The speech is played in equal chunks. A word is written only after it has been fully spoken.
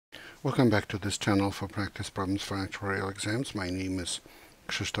Welcome back to this channel for practice problems for actuarial exams. My name is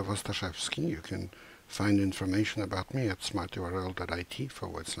Krzysztof Ostaszewski. You can find information about me at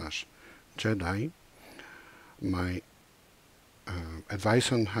smarturl.it/Jedi. My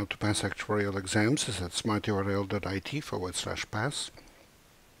advice on how to pass actuarial exams is at smarturl.it/pass.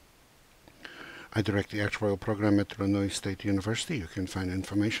 I direct the actuarial program at Illinois State University. You can find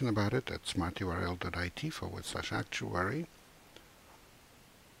information about it at smarturl.it/actuary.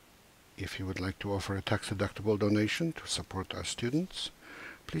 If you would like to offer a tax-deductible donation to support our students,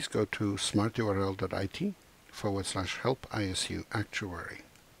 please go to smarturl.it/help-ISU-actuary.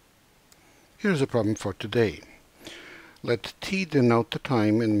 Here's a problem for today. Let T denote the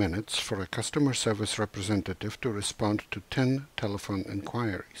time in minutes for a customer service representative to respond to 10 telephone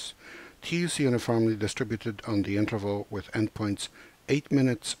inquiries. T is uniformly distributed on the interval with endpoints 8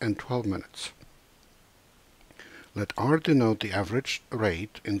 minutes and 12 minutes. Let R denote the average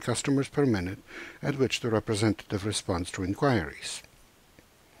rate in customers per minute at which the representative responds to inquiries.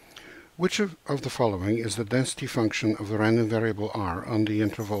 Which of the following is the density function of the random variable R on the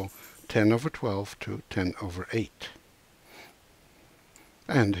interval 10/12 to 10/8?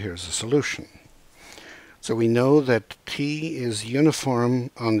 And here's the solution. So we know that T is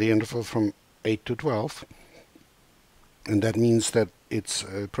uniform on the interval from 8 to 12, and that means that its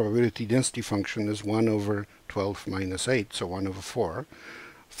probability density function is 1/12 minus 8, so 1/4,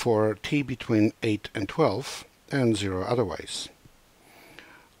 for T between 8 and 12, and 0 otherwise.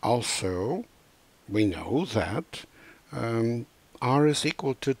 Also, we know that R is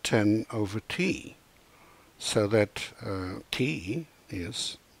equal to 10/T, so that T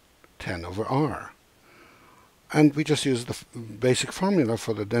is 10/R. And we just use the basic formula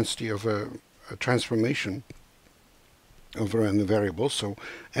for the density of a transformation of a random variable. So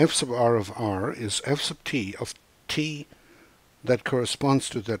f sub r of R is f sub t of t that corresponds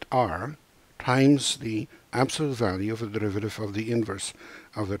to that R times the absolute value of the derivative of the inverse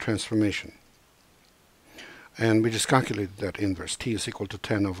of the transformation. And we just calculated that inverse. T is equal to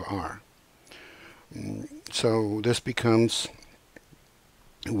 10/R. So this becomes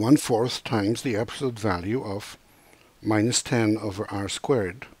 1/4 times the absolute value of minus 10/R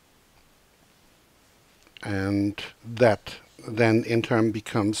squared. And that then in turn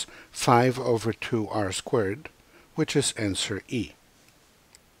becomes 5/2R squared, which is answer E.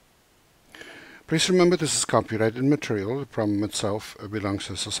 Please remember this is copyrighted material. The problem itself belongs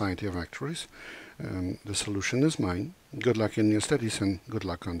to the Society of Actuaries. The solution is mine. Good luck in your studies and good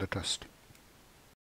luck on the test.